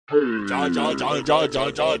Joystick,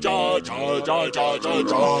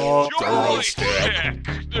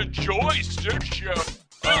 the Joystick Show.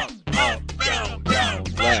 Up, down,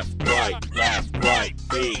 left, right,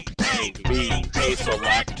 B,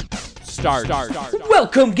 select. Start.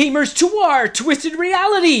 Welcome, gamers, to our Twisted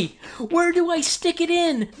Reality. Where do I stick it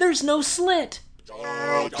in? There's no slit.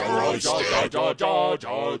 Joystick,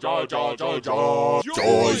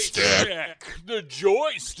 the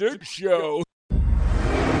Joystick Show.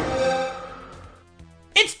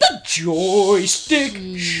 It's the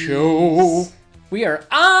Joystick Show. We are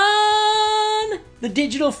on the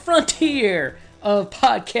digital frontier of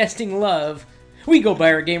podcasting love. We go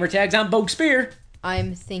by our gamer tags. I'm BogueSpear.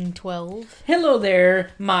 I'm Th1ng12. Hello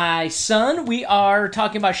there, my son. We are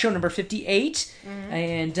talking about show number 58,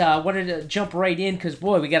 and wanted to jump right in because,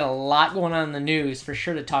 boy, we got a lot going on in the news for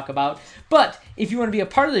sure to talk about. But if you want to be a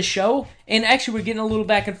part of the show, and actually we're getting a little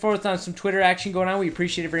back and forth on some Twitter action going on, we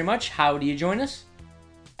appreciate it very much. How do you join us?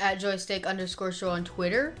 At joystick_show on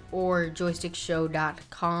Twitter, or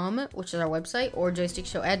joystickshow.com, which is our website, or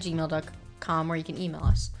joystickshow@gmail.com, where you can email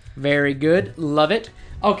us. Very good. Love it.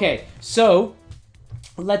 Okay, so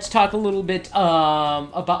let's talk a little bit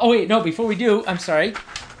about... Oh, wait, no, before we do, I'm sorry.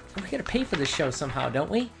 We got to pay for this show somehow, don't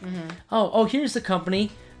we? Mm-hmm. Oh, here's the company.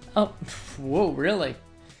 Oh, whoa, really?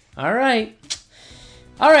 All right,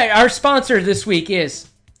 our sponsor this week is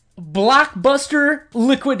Blockbuster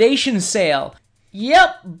Liquidation Sale.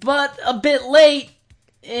 Yep, but a bit late,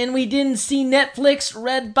 and we didn't see Netflix,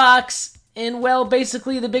 Redbox, and, well,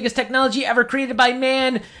 basically the biggest technology ever created by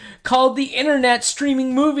man called the internet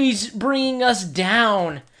streaming movies bringing us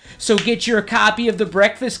down. So get your copy of The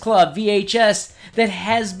Breakfast Club VHS that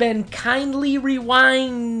has been kindly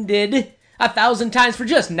rewinded 1,000 times for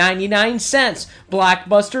just 99 cents.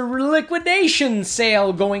 Blockbuster liquidation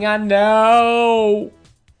sale going on now.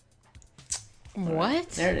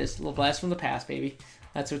 What? There it is. A little blast from the past, baby.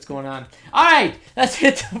 That's what's going on. All right, let's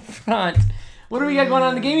hit the front. What do we got going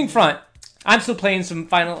on the gaming front? I'm still playing some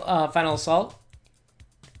Final Assault.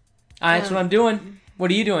 That's what I'm doing. What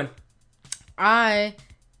are you doing? I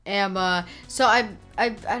am, so I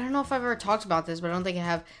don't know if I've ever talked about this, but I don't think I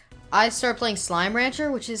have. I started playing Slime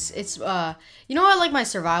Rancher, which is, you know, I like my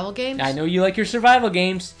survival games. I know you like your survival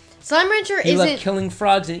games. Slime Rancher You love killing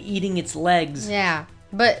frogs and eating its legs. Yeah,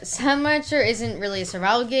 but Slime Rancher isn't really a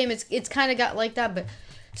survival game. It's kind of got like that, but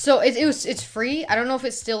so it's free. I don't know if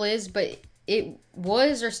it still is, but it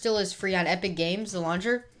was or still is free on Epic Games, the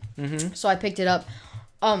launcher. Mm-hmm. So I picked it up.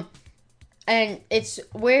 And it's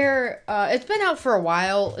where it's been out for a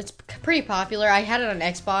while. It's pretty popular. I had it on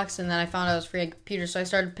Xbox, and then I found out it was free on computer, so I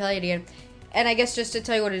started playing it again. And I guess just to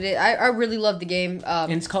tell you what it is, I really love the game.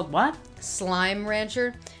 And it's called what? Slime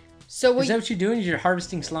Rancher. So is that what you're doing? You're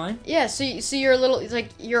harvesting slime? Yeah. So you're it's like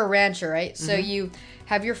you're a rancher, right? Mm-hmm. So you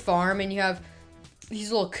have your farm, and you have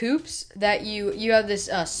these little coops that you have this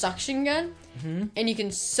suction gun, mm-hmm. and you can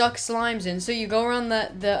suck slimes in. So you go around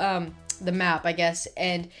the map, I guess,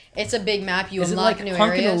 and it's a big map. You unlock new areas. Is it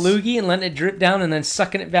like punking a loogie and letting it drip down and then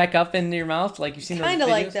sucking it back up into your mouth, like you've seen those videos? Kind of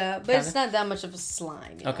like that, but it's not that much of a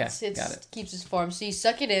slime. Okay, got it. Keeps its form. So you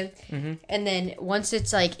suck it in, mm-hmm. and then once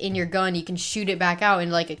it's like in your gun, you can shoot it back out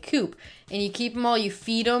in like a coop, and you keep them all. You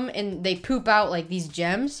feed them, and they poop out like these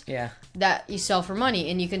gems. Yeah. That you sell for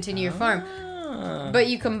money, and you continue your farm. But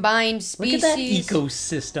you combine species. Look at that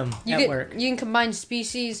ecosystem at work. You can combine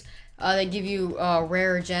species. They give you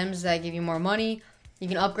rare gems that give you more money. You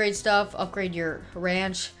can upgrade stuff, upgrade your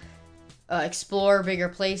ranch, explore bigger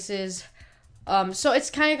places. So it's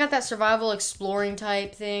kind of got that survival exploring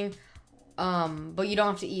type thing, but you don't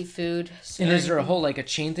have to eat food. So and is there a whole like a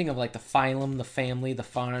chain thing of like the phylum, the family, the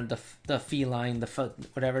fauna, the feline,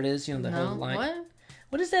 whatever it is? You know, the whole line.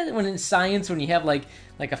 What is that when in science when you have like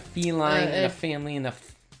a feline and a family and a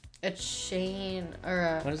chain or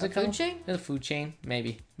a, what is it food called? Chain? A food chain,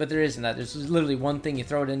 maybe. But there isn't that. There's literally one thing. You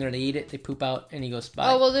throw it in there, they eat it, they poop out, and you go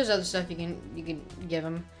spy. Oh well, there's other stuff you can give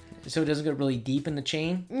them. So it doesn't get really deep in the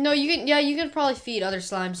chain. No, you can. Yeah, you can probably feed other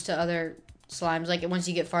slimes to other slimes. Like once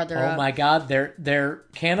you get farther up. Oh my God, they're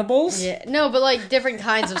cannibals. Yeah, no, but like different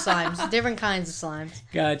kinds of slimes. Different kinds of slimes.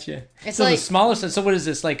 Gotcha. It's so like, the smaller. So what is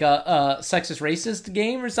this, like a sexist racist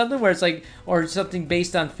game or something? Where it's like, or something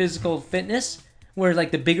based on physical fitness? Where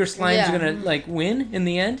like the bigger slimes are gonna like win in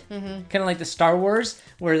the end, mm-hmm. Kind of like the Star Wars,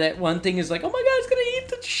 where that one thing is like, oh my God, it's gonna eat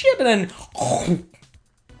the ship, and then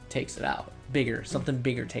takes it out. Something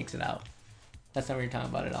bigger takes it out. That's not what you're talking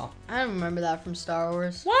about at all. I don't remember that from Star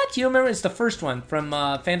Wars. What? You remember? It's the first one from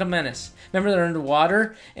Phantom Menace. Remember they're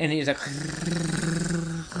underwater and he's like,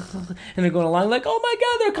 and they're going along like, oh my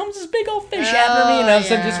God, there comes this big old fish after me, and all of a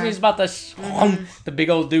sudden just when he's about to, the big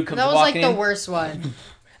old dude comes walking in. That was like the worst one.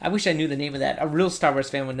 I wish I knew the name of that. A real Star Wars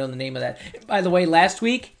fan would know the name of that. By the way, last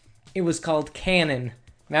week, it was called Canon.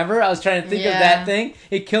 Remember? I was trying to think of that thing.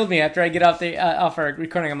 It killed me after I get off our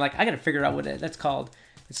recording. I'm like, I got to figure out what that's called.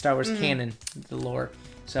 It's Star Wars Canon, the lore.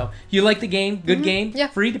 So, you like the game? Good game? Yeah.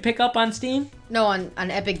 Free to pick up on Steam? No, on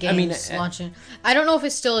Epic Games launching. I don't know if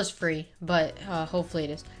it still is free, but hopefully it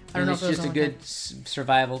is. I don't know if it's it just a good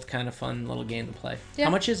survival kind of fun little game to play. Yeah.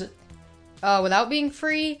 How much is it? Without being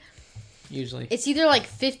free, usually it's either like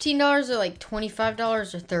 $15 or like $25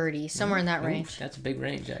 or $30, somewhere in that range. That's a big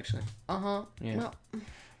range, actually. Yeah. Well,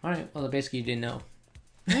 all right. Well, basically, you didn't know,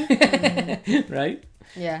 right?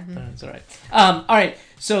 Yeah. That's all right. All right.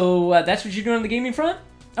 So that's what you're doing on the gaming front.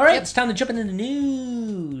 All right. It's time to jump into the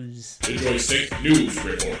news. The Joystick News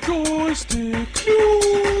Report. Joystick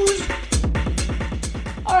News.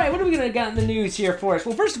 All right, what are we going to get in the news here for us?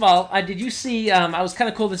 Well, first of all, did you see, I was kind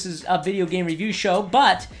of cool, this is a video game review show,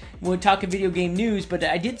 but we're talking video game news, but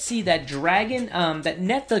I did see that that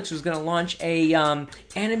Netflix was going to launch a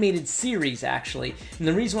animated series, actually. And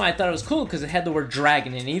the reason why I thought it was cool, because it had the word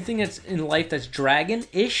dragon in it. Anything that's in life that's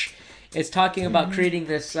dragon-ish, it's talking about creating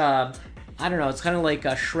this, I don't know, it's kind of like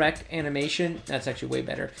a Shrek animation. That's actually way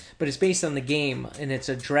better. But it's based on the game, and it's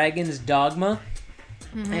a Dragon Dogma.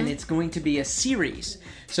 And it's going to be a series.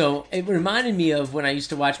 So it reminded me of when I used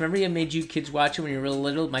to watch. Remember, I made you kids watch it when you were real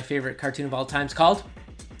little. My favorite cartoon of all time is called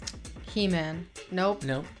He-Man. Nope.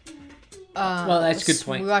 No. Well, that's a good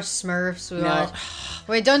point. We watched Smurfs.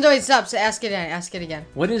 Wait, don't stop. So ask it again.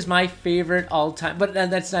 What is my favorite all time? But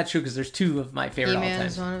that's not true because there's two of my favorite all time. He-Man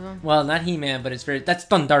is one of them. Well, not He-Man, but that's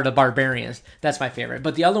Thundar the Barbarians. That's my favorite.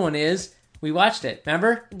 But the other one is we watched it.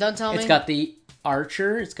 Remember? Don't tell me. It's got the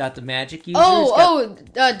Archer, it's got the magic user.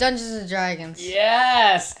 Dungeons and Dragons.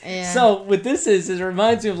 Yes. Yeah. So what this is, it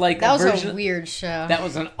reminds me of like that was a weird show. That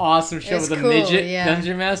was an awesome show with a midget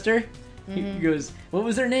dungeon master. He goes, what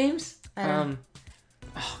was their names? Oh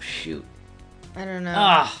shoot, I don't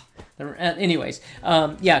know. Anyways,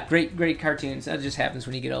 yeah, great cartoons. That just happens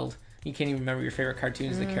when you get old. You can't even remember your favorite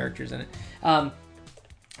cartoons, the characters in it.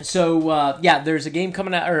 So, there's a game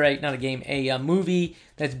coming out, or not a game, a movie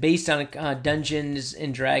that's based on Dungeons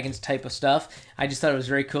and Dragons type of stuff. I just thought it was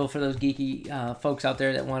very cool for those geeky folks out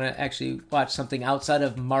there that want to actually watch something outside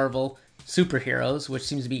of Marvel superheroes, which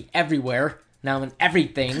seems to be everywhere now in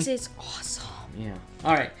everything. Because it's awesome. Yeah.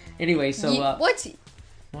 All right. Anyway, so... What?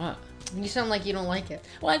 You sound like you don't like it.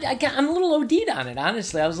 Well, I'm a little OD'd on it,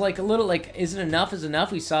 honestly. I was like a little like, is it enough is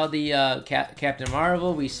enough? We saw the Captain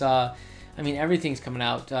Marvel. We saw... I mean, everything's coming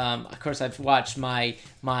out. Of course, I've watched my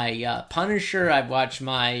Punisher. I've watched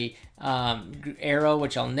my Arrow,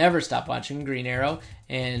 which I'll never stop watching, Green Arrow,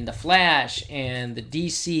 and The Flash, and the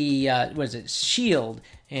DC, Shield,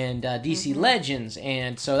 and DC Legends.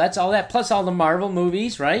 And so that's all that, plus all the Marvel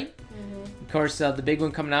movies, right? Of course, the big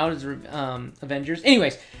one coming out is Avengers.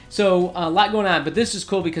 Anyways, so a lot going on. But this is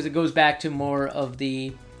cool because it goes back to more of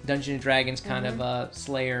the Dungeons & Dragons kind of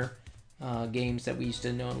Slayer games that we used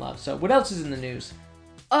to know and love. So what else is in the news?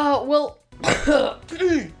 Well...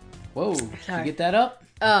 Whoa, did you get that up?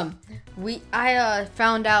 I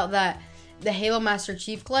found out that the Halo Master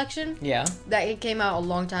Chief Collection, that it came out a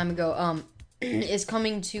long time ago, is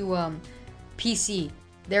coming to PC.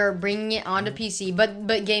 They're bringing it onto PC,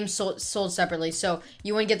 but games sold separately. So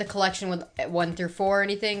you wouldn't get the collection with 1 through 4 or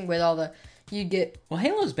anything with all the... You'd get... Well,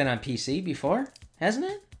 Halo's been on PC before, hasn't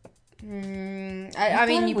it? I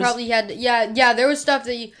mean, you probably had... Yeah, there was stuff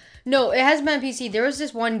that you... No, it hasn't been on PC. There was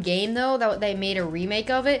this one game, though, that they made a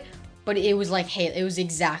remake of it, but it was like Halo. It was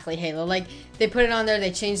exactly Halo. Like, they put it on there,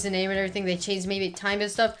 they changed the name and everything, they changed maybe time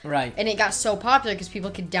and stuff. Right. And it got so popular because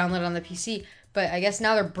people could download it on the PC. But I guess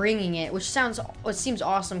now they're bringing it, which seems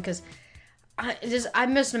awesome, because I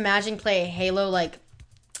just imagine playing Halo, like,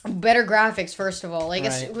 better graphics, first of all. Like,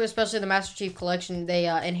 especially the Master Chief Collection, they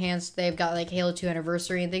enhanced, they've got, like, Halo 2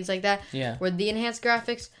 Anniversary and things like that. Yeah. With the enhanced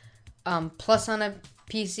graphics, plus on a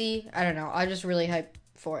PC, I don't know. I'm just really hyped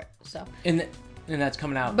for it, so. And that's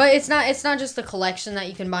coming out. But it's not just the collection that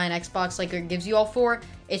you can buy on Xbox, like it gives you all 4.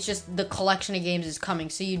 It's just the collection of games is coming,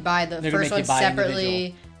 so you'd buy the first one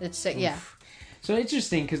separately. Yeah. So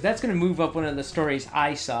interesting, because that's going to move up one of the stories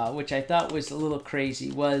I saw, which I thought was a little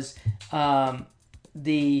crazy, was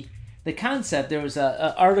the concept. There was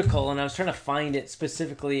an article, and I was trying to find it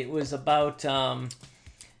specifically. It was about,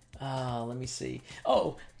 let me see.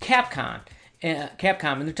 Oh, Capcom, and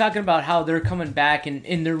they're talking about how they're coming back,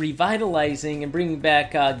 and they're revitalizing and bringing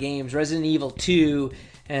back games, Resident Evil 2,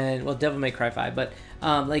 and, well, Devil May Cry 5, but...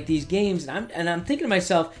 like these games, and I'm thinking to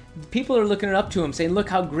myself, people are looking up to them, saying, "Look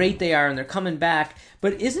how great they are," and they're coming back.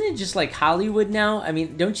 But isn't it just like Hollywood now? I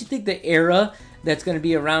mean, don't you think the era that's going to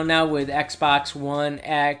be around now with Xbox One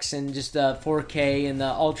X and just 4K and the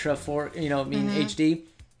Ultra HD,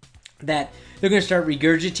 that they're going to start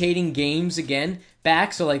regurgitating games again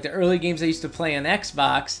back. So like the early games I used to play on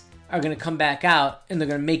Xbox are going to come back out, and they're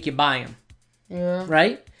going to make you buy them. Yeah.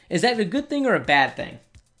 Right? Is that a good thing or a bad thing?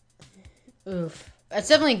 Oof. That's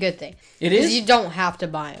definitely a good thing. It is? You don't have to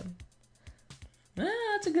buy them.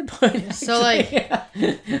 That's a good point, actually. So, like... Yeah.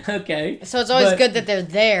 Okay. So it's always good that they're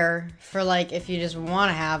there for, like, if you just want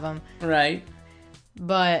to have them. Right.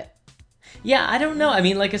 But... Yeah, I don't know. I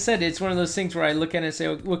mean, like I said, it's one of those things where I look at it and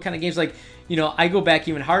say, what kind of games? Like, I go back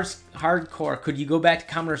even hardcore. Could you go back to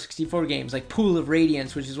Commodore 64 games? Like Pool of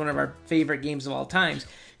Radiance, which is one of our favorite games of all times.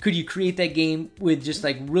 Could you create that game with just,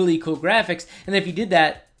 like, really cool graphics? And if you did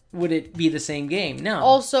that, would it be the same game? No.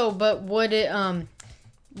 Also, but would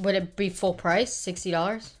it be full price,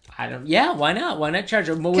 $60? Yeah, why not? Why not charge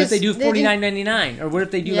it? What if they do $49.99? Or what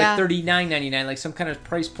if they do like $39.99? Like some kind of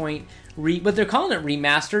price point. But they're calling it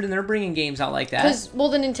remastered, and they're bringing games out like that. Because, the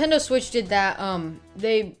Nintendo Switch did that.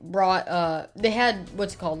 They brought, they had,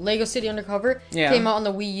 what's it called? Lego City Undercover. Yeah. Came out on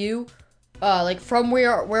the Wii U. Like, from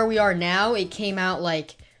where we are now, it came out,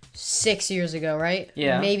 like, 6 years ago, right?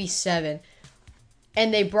 Yeah. Maybe 7.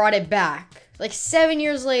 And they brought it back, like, 7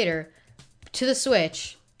 years later, to the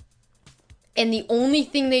Switch. And the only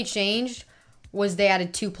thing they changed was they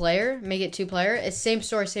added 2-player, make it 2-player. It's same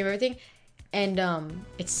story, same everything. And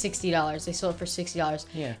it's $60. They sold it for $60.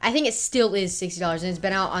 Yeah. I think it still is $60, and it's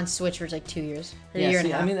been out on Switch for like 2 years, a year and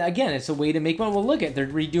a half. I mean, again, it's a way to make money. Well, look at they're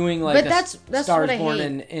redoing like that's Stars what I Born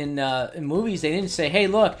hate. in movies. They didn't say, "Hey,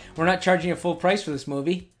 look, we're not charging a full price for this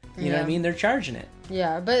movie." You know what I mean? They're charging it.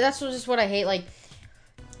 Yeah, but that's just what I hate. Like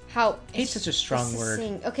how hate's such a strong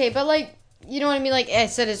word. Okay, but like you know what I mean? Like I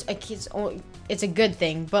said, it's a good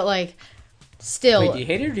thing, but like. Still, wait, do you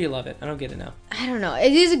hate it or do you love it? I don't get it now. I don't know.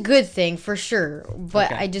 It is a good thing for sure,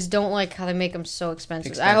 but I just don't like how they make them so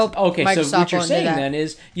expensive. I hope Microsoft so what you're won't saying do that. then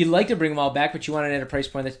is you'd like to bring them all back, but you want it at a price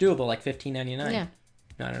point that's doable, like $15.99. Yeah.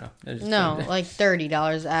 No, I don't know. No, like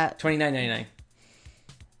 $30 at $29.99.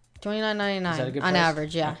 $29.99 Is that a good on price?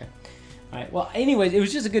 average. Yeah. Okay. All right. Well, anyways, it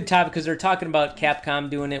was just a good topic because they're talking about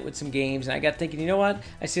Capcom doing it with some games, and I got thinking, you know what?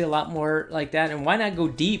 I see a lot more like that, and why not go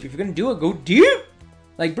deep? If you're gonna do it, go deep.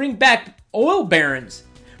 Like bring back oil barons.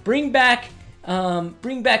 Bring back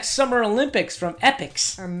Summer Olympics from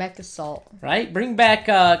Epics. Or Mech Assault. Right? Bring back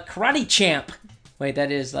Karate Champ. Wait,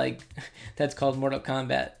 that's called Mortal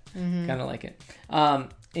Kombat. Mm-hmm. Kind of like it.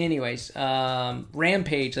 Anyways,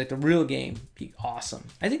 Rampage, like the real game, be awesome.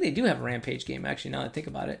 I think they do have a Rampage game, actually, now that I think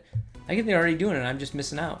about it. I think they're already doing it. I'm just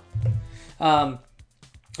missing out. All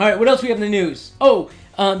right, what else we have in the news?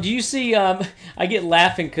 Do you see, I get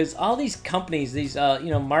laughing because all these companies, these,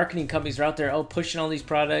 marketing companies are out there, pushing all these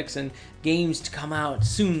products and games to come out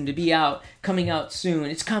soon, to be out, coming out soon.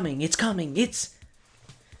 It's coming. It's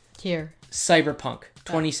here. Cyberpunk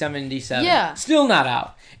 2077. Yeah. Still not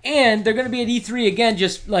out. And they're going to be at E3 again,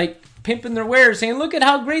 just like pimping their wares, saying, look at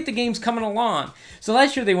how great the game's coming along. So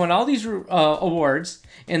last year they won all these awards,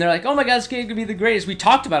 and they're like, oh my god, this game's going to be the greatest. We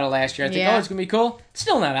talked about it last year. I think, it's going to be cool.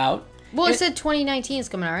 Still not out. Well, it said 2019 is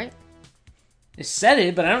coming out, right? It said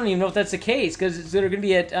it, but I don't even know if that's the case, because they're going to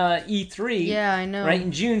be at E3. Yeah, I know. Right,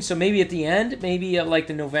 in June, so maybe at the end, maybe like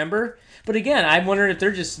the November. But again, I'm wondering if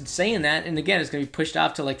they're just saying that, and again, it's going to be pushed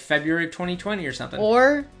off to like February of 2020 or something.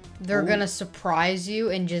 Or they're going to surprise you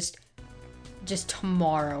and just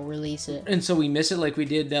tomorrow release it. And so we miss it like we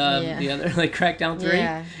did the other, like Crackdown 3.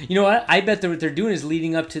 Yeah. You know what? I bet that what they're doing is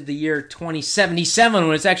leading up to the year 2077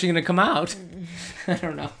 when it's actually going to come out. I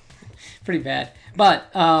don't know. Pretty bad.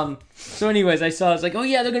 But, so anyways, I was like, oh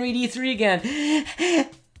yeah, they're going to be at E3 again.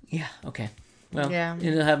 Yeah, okay. Well,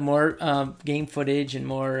 it'll have more game footage and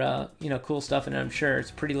more, cool stuff in it, I'm sure.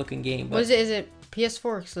 It's a pretty looking game. But... Is it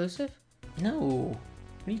PS4 exclusive? No.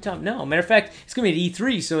 What are you talking? No. Matter of fact, it's going to be at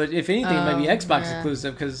E3, so if anything, it might be Xbox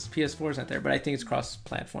exclusive because PS4 is not there. But I think it's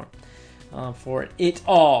cross-platform for it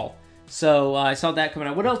all. So I saw that coming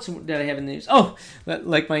out. What else did I have in the news? Oh,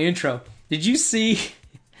 like my intro. Did you see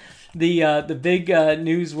the big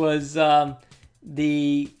news was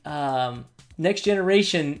the next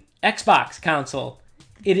generation Xbox console?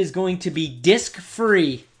 It is going to be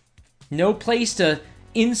disc-free. No place to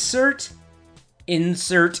insert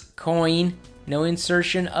coin. No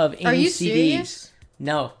insertion of any CDs. Are you serious?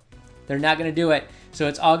 No, they're not going to do it. So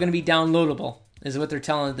it's all going to be downloadable, is what they're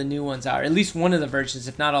telling the new ones are. At least one of the versions,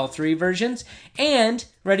 if not all three versions. And,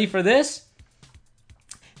 ready for this?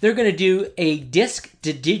 They're going to do a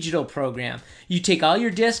disc-to-digital program. You take all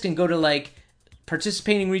your discs and go to, like,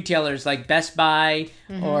 participating retailers like Best Buy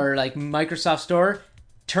or, like, Microsoft Store.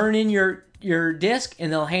 Turn in your your disc,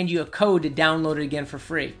 and they'll hand you a code to download it again for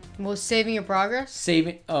free. Well, saving your progress?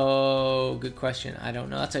 Saving... Oh, good question. I don't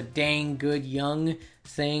know. That's a dang good young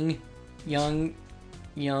thing. Young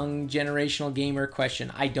generational gamer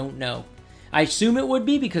question. I don't know. I assume it would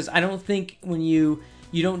be, because I don't think when you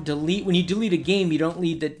delete a game, you don't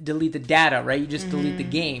delete the data, right? You just delete the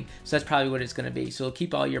game. So that's probably what it's going to be. So it'll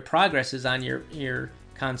keep all your progresses on your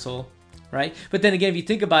console, right? But then again, if you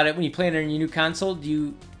think about it, when you play it on your new console, do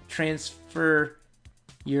you transfer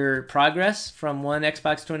your progress from one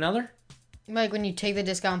Xbox to another? Like when you take the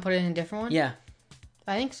disc out and put it in a different one? Yeah.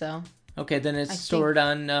 I think so. Okay, then it's stored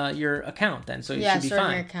on your account then, so you should be fine. Yeah,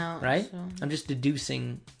 on your account. Right? So. I'm just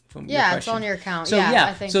deducing from your question. It's on your account. So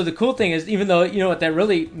I think. So the cool thing is, even though, you know what that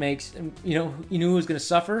really makes, you know who's going to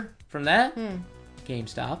suffer from that?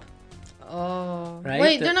 GameStop. Oh. Right?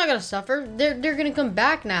 Wait, they're not going to suffer. They're going to come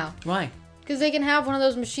back now. Why? Because they can have one of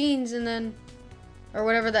those machines and then, or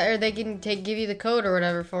whatever or they can give you the code or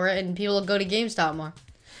whatever for it, and people will go to GameStop more.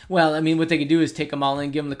 Well, I mean, what they could do is take them all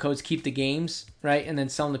in, give them the codes, keep the games, right, and then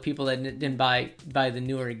sell them to people that didn't buy the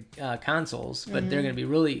newer consoles. But they're going to be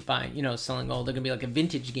really buying, selling old. They're going to be like a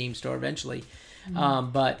vintage game store eventually.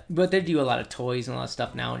 But they do a lot of toys and a lot of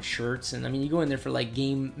stuff now, and shirts, and I mean, you go in there for like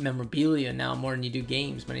game memorabilia now more than you do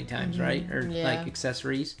games many times, right? Or like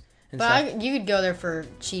accessories. But you could go there for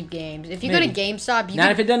cheap games. If you go to GameStop,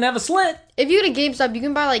 if it doesn't have a slit. If you go to GameStop, you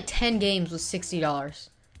can buy like 10 games with $60.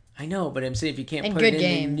 I know, but I'm saying if you can't put it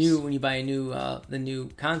in when you buy the new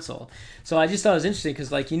console. So I just thought it was interesting because,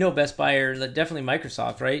 Best Buy or definitely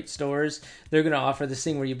Microsoft, right? Stores, they're going to offer this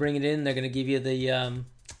thing where you bring it in, they're going to give you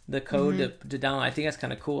the code to download. I think that's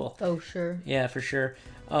kind of cool. Oh, sure. Yeah, for sure.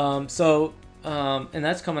 And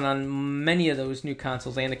that's coming on many of those new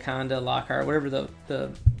consoles, Anaconda, Lockhart, whatever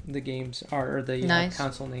the games are, or the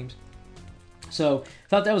console names. So, I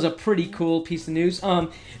thought that was a pretty cool piece of news.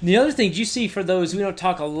 The other thing, you see, for those, we don't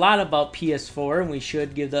talk a lot about PS4, and we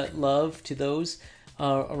should give that love to those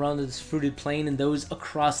around this fruited plain and those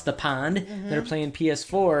across the pond that are playing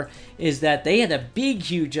PS4, is that they had a big,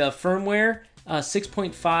 huge firmware,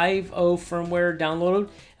 6.50 firmware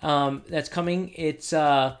download that's coming. It's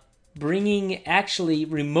bringing, actually,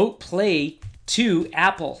 remote play to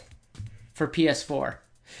Apple for PS4.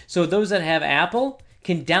 So, those that have Apple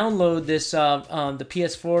can download this the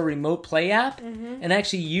PS4 Remote Play app and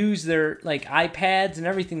actually use their iPads and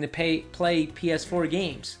everything to play PS4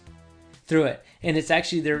 games through it. And it's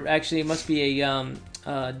actually it must be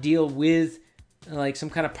a deal with some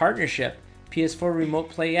kind of partnership. PS4 Remote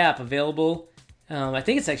Play app available. I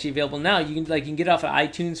think it's actually available now. You can get it off of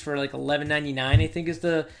iTunes for $11.99. I think is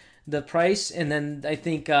the price, and then I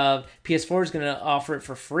think PS4 is going to offer it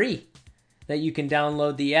for free. That you can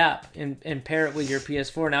download the app and pair it with your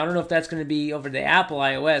PS4. Now I don't know if that's going to be over the Apple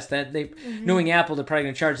iOS. That knowing Apple, they're probably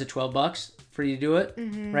going to charge the $12 for you to do it,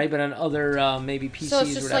 right? But on other maybe PCs, so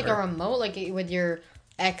it's just or whatever. like a remote, like with your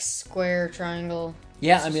X, square, triangle.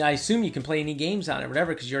 Yeah, I mean, I assume you can play any games on it, or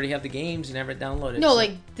whatever, because you already have the games and have it downloaded. No,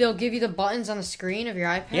 so they'll give you the buttons on the screen of your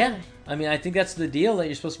iPad. Yeah, I mean, I think that's the deal, that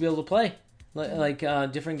you're supposed to be able to play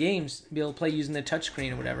different games, be able to play using the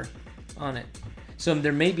touchscreen or whatever on it. So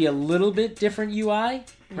there may be a little bit different UI,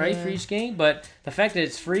 right, for each game, but the fact that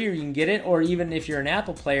it's free, or you can get it, or even if you're an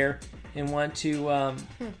Apple player and want to,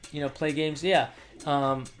 play games, it's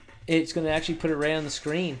going to actually put it right on the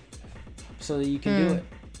screen so that you can do it.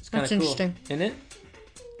 It's kind of cool, interesting, isn't it?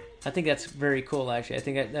 I think that's very cool, actually. I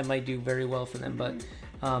think that might do very well for them, but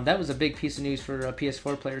that was a big piece of news for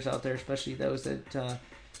PS4 players out there, especially those that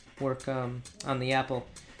work on the Apple.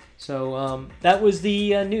 So that was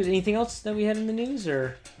the news. Anything else that we had in the news,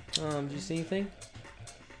 or did you see anything?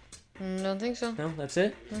 Don't think so. No, that's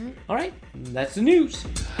it? All right, that's the news.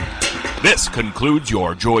 This concludes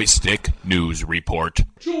your Joystick News Report.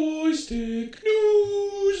 Joystick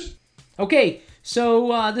News! Okay,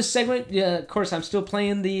 so this segment, of course, I'm still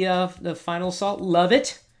playing the Final Assault. Love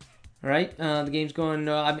it. All right, the game's going...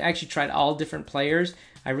 I've actually tried all different players.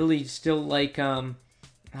 I really still like... what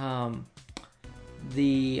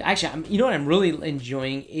I'm really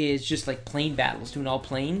enjoying is just plane battles, doing all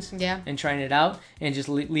planes, and trying it out, and just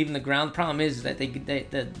leaving the ground. The problem is that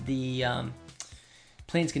the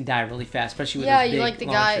planes can die really fast, especially with those big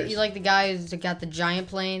launchers. You like the guy who's got the giant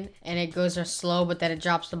plane, and it goes slow, but then it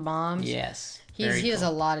drops the bombs. Yes, he does a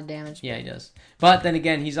lot of damage. Yeah, he does. But then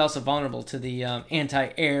again, he's also vulnerable to the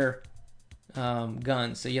anti-air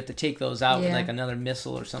guns, so you have to take those out with another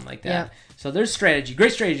missile or something like that. Yeah. So there's strategy,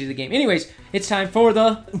 great strategy of the game. Anyways, it's time for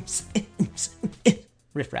the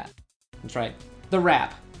riff rap. That's right, the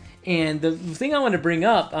rap. And the thing I want to bring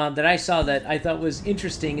up that I saw that I thought was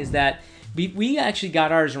interesting is that we actually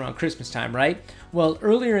got ours around Christmas time, right? Well,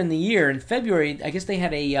 earlier in the year, in February, I guess they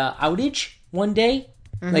had a outage one day.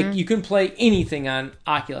 Like, you couldn't play anything on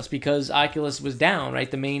Oculus because Oculus was down,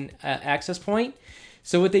 right? The main access point.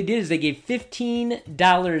 So what they did is they gave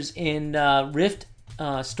 $15 in Rift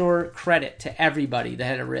store credit to everybody that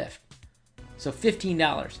had a Rift. So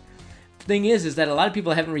 $15. The thing is that a lot of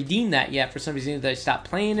people haven't redeemed that yet for some reason. They stopped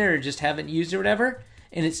playing it or just haven't used it or whatever.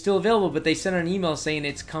 And it's still available, but they sent an email saying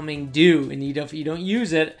it's coming due. And if you don't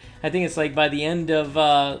use it, I think it's like by the end of,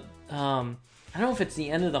 I don't know if it's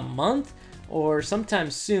the end of the month or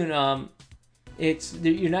sometime soon.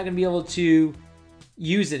 You're not going to be able to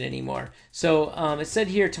use it anymore. So it said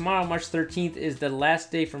here tomorrow, March 13th, is the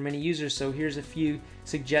last day for many users. So here's a few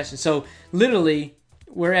suggestions. So literally,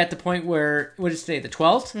 we're at the point where, what is today, the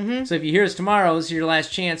 12th? Mm-hmm. So if you hear us tomorrow, this is your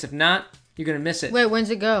last chance. If not, you're going to miss it. Wait, when's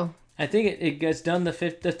it go? I think it gets done the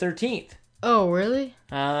 13th. Oh, really?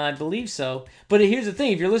 I believe so. But here's the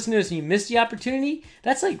thing. If you're listening to this and you miss the opportunity,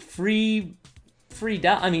 that's like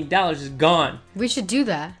dollars is gone. We should do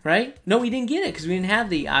that. Right? No, we didn't get it because we didn't have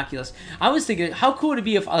the Oculus. I was thinking, how cool would it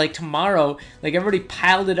be if, like, tomorrow, like, everybody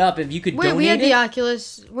piled it up, if you could donate it? Wait, we had the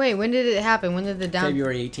Oculus. Wait, when did it happen? When did the down...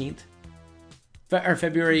 February 18th. Or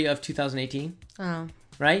February of 2018. Oh.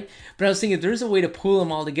 Right? But I was thinking, if there's a way to pool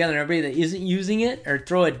them all together, and everybody that isn't using it, or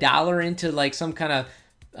throw $1 into, like, some kind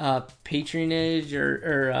of patronage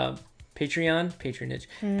or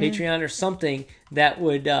Patreon or something that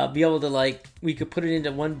would be able to, like, we could put it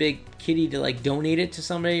into one big kitty to, like, donate it to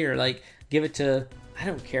somebody or, like, give it to, I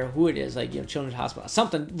don't care who it is, like, Children's Hospital,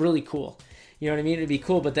 something really cool. You know what I mean? It'd be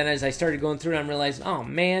cool. But then as I started going through it, I'm realizing, oh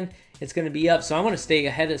man, it's going to be up. So I want to stay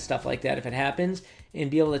ahead of stuff like that if it happens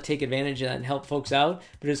and be able to take advantage of that and help folks out.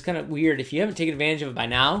 But it's kind of weird. If you haven't taken advantage of it by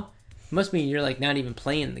now, it must mean you're, like, not even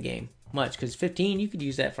playing the game much. Because 15, you could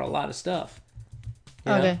use that for a lot of stuff.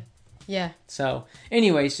 You okay. know? Yeah. So,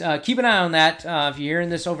 anyways, keep an eye on that. If you're hearing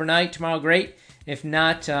this overnight, tomorrow, great. If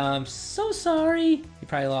not, so sorry. You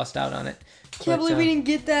probably lost out on it. Can't believe we didn't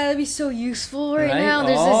get that. That'd be so useful right now.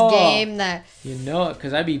 There's this game that... You know it,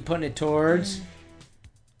 because I'd be putting it towards...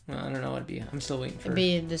 Well, I don't know what it'd be. I'm still waiting for... It'd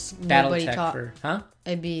be this Battletech for... Huh?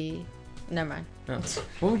 It'd be... Never mind. Oh.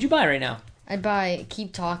 What would you buy right now? I'd buy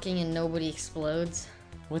Keep Talking and Nobody Explodes.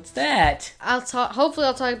 What's that? Hopefully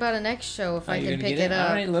I'll talk about it next show if I can pick it up.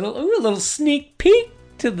 All right, a little sneak peek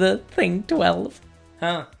to the Th1ng12.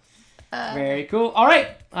 Huh. Very cool. All right,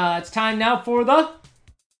 it's time now for the...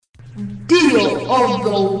 Deal of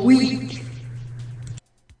the Week.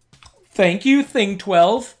 Thank you,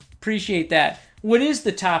 Th1ng12. Appreciate that. What is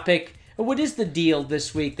the topic? What is the deal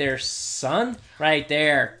this week there, son? Right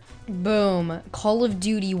there. Boom. Call of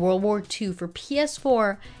Duty World War II for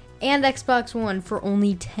PS4 and Xbox One for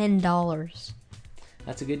only $10.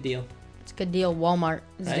 That's a good deal. It's a good deal. Walmart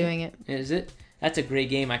is doing it. Is it? That's a great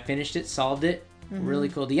game. I finished it, solved it. Mm-hmm. Really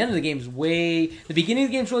cool. The end of the game is the beginning of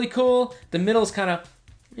the game is really cool. The middle is kind of,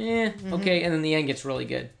 okay. And then the end gets really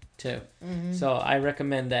good, too. Mm-hmm. So I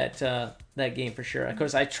recommend that game for sure. Of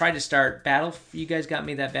course, I tried to start you guys got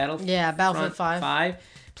me that Battlefield. Yeah, Battlefield 5.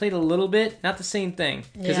 Played a little bit, not the same thing.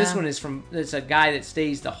 Because this one is it's a guy that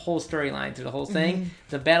stays the whole storyline through the whole thing. Mm-hmm.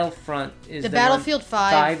 The Battlefront is the Battlefield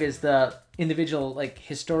 5 is the individual, like,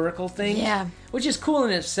 historical thing. Yeah. Which is cool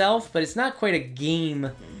in itself, but it's not quite a game.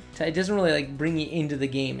 It doesn't really, like, bring you into the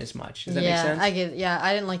game as much. Does that make sense? I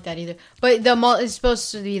didn't like that either. But it's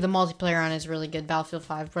supposed to be the multiplayer on is really good. Battlefield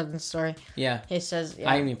 5, Brother Story. Yeah. It says... Yeah.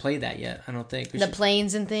 I haven't even played that yet, I don't think.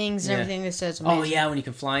 Planes and things and everything that says amazing. Oh, yeah, when you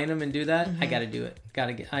can fly in them and do that. Mm-hmm. I gotta do it.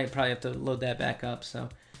 I probably have to load that back up, so...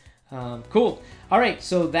 cool. All right,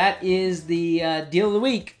 so that is the deal of the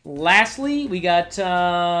week. Lastly, we got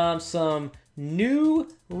some new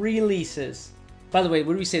releases. By the way,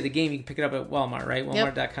 what do we say? The game, you can pick it up at Walmart, right?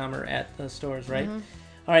 Walmart.com or at the stores, right? Mm-hmm.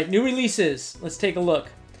 All right, new releases. Let's take a look.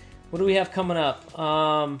 What do we have coming up?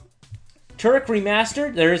 Turok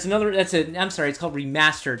Remastered. There is another. I'm sorry, it's called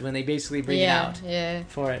Remastered when they basically bring it out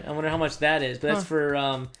for it. I wonder how much that is, but that's for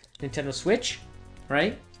Nintendo Switch,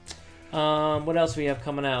 right? What else do we have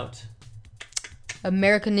coming out?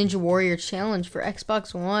 American Ninja Warrior Challenge for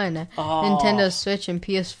Xbox One, Nintendo Switch, and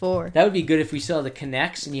PS4. That would be good if we saw the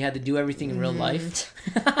Kinects and you had to do everything in real life.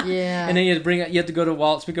 Yeah. And then you had to go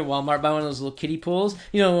to speaking of Walmart, buy one of those little kiddie pools.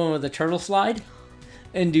 You know, one with the turtle slide,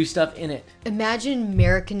 and do stuff in it. Imagine an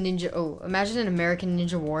American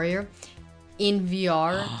Ninja Warrior in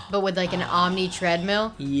VR, but with like an Omni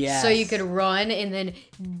treadmill. Yes. So you could run and then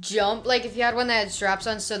jump. Like if you had one that had straps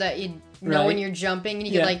on, so that you'd know when you're jumping, and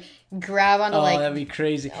you could like grab onto that'd be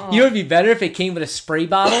crazy. You know, it'd be better if it came with a spray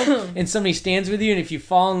bottle and somebody stands with you, and if you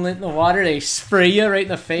fall in the water, they spray you right in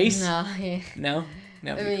the face. No. No?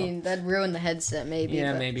 That'd I be mean, that'd ruin the headset, maybe.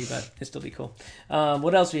 Yeah, maybe, but it'd still be cool.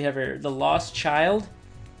 What else we have here? The Lost Child.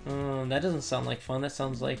 That doesn't sound like fun. That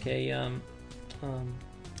sounds like a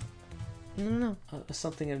No.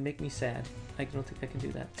 something that would make me sad. I don't think I can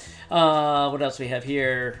do that. What else we have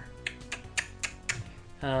here?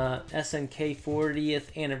 SNK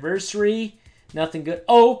 40th anniversary. Nothing good.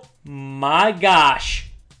 Oh my gosh.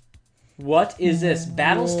 What is this?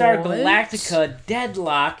 Battlestar Galactica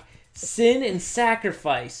Deadlock Sin and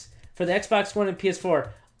Sacrifice for the Xbox One and PS4.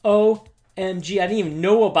 OMG. I didn't even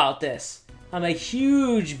know about this. I'm a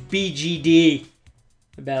huge BGD.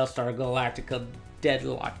 The Battlestar Galactica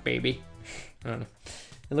Deadlock, baby. I don't know.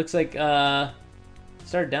 It looks like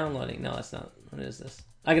started downloading. No, that's not. What is this?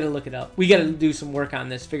 I gotta look it up. We gotta do some work on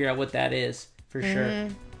this, figure out what that is for sure.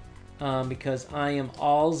 Because I am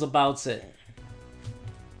alls about it.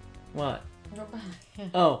 What?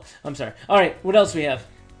 Oh, I'm sorry. All right, what else we have?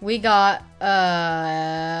 We got I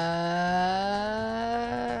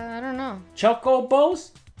don't know.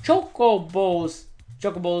 Chocobos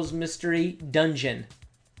Mystery Dungeon.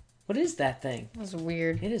 What is that thing? That's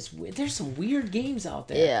weird. It is. There's some weird games out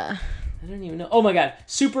there. Yeah. I don't even know. Oh my god.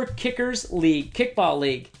 Super Kickers League. Kickball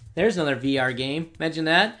League. There's another VR game. Imagine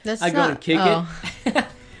that. That's I'd go and kick it.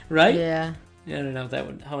 Right? Yeah. I don't know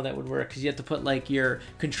how that would work. Because you have to put like your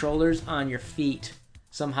controllers on your feet.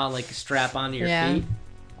 Somehow like strap onto your feet.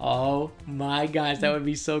 Oh my gosh. That would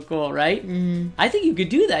be so cool, right? Mm-hmm. I think you could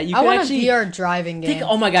do that. I want a VR driving game.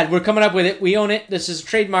 Oh my god. We're coming up with it. We own it. This is a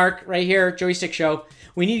trademark right here. Joystick Show.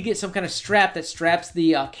 We need to get some kind of strap that straps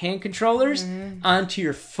the hand controllers onto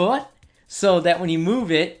your foot so that when you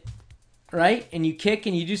move it, right, and you kick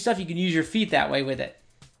and you do stuff, you can use your feet that way with it.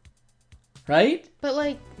 Right? But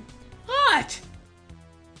like... What?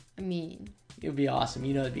 I mean... It would be awesome.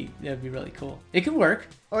 You know, that'd be really cool. It could work.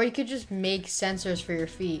 Or you could just make sensors for your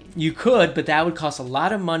feet. You could, but that would cost a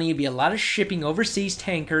lot of money. It'd be a lot of shipping overseas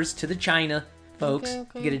tankers to the China folks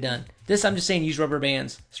to get it done. This, I'm just saying, use rubber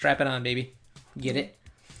bands. Strap it on, baby. Get it?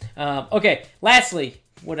 Okay, lastly,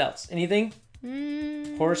 what else? Anything?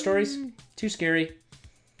 Horror stories? Too scary.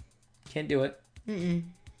 Can't do it.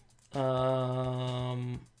 I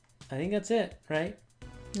think that's it, right?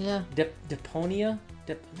 Yeah. Deponia?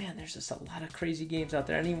 Man, there's just a lot of crazy games out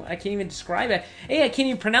there. I can't even describe it. Hey, I can't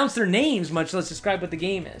even pronounce their names, much less describe what the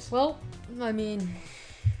game is. Well, I mean...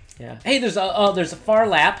 Yeah. Hey, there's a Far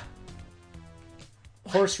Lap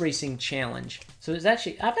horse racing challenge. So there's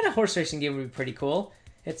actually... I bet a horse racing game would be pretty cool.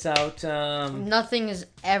 It's out... Nothing is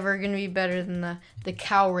ever going to be better than the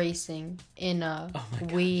cow racing in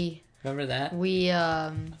Wii... Remember that?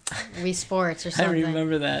 Wii Sports or something. I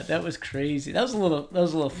remember that. That was crazy. That was a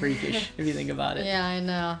little freakish if you think about it. Yeah, I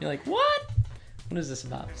know. You're like, what? What is this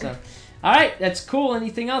about? So, all right, that's cool.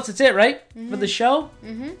 Anything else? That's it, right? For the show?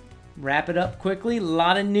 Wrap it up quickly. A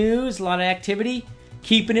lot of news, a lot of activity.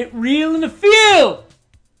 Keeping it real in the field.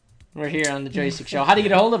 We're here on the Joystick Show. How do you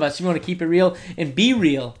get a hold of us? You want to keep it real and be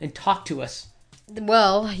real and talk to us.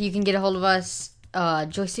 Well, you can get a hold of us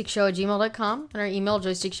joystickshow@gmail.com, and our email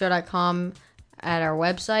joystickshow.com at our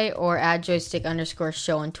website, or at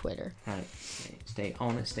joystick_show on Twitter. All right. Stay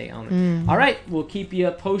on it. All right. We'll keep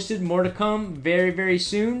you posted. More to come very, very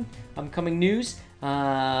soon. Upcoming news.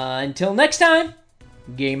 Until next time,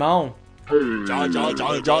 game on. Joystick,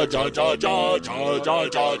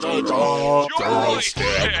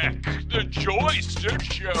 the Joystick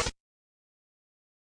Show.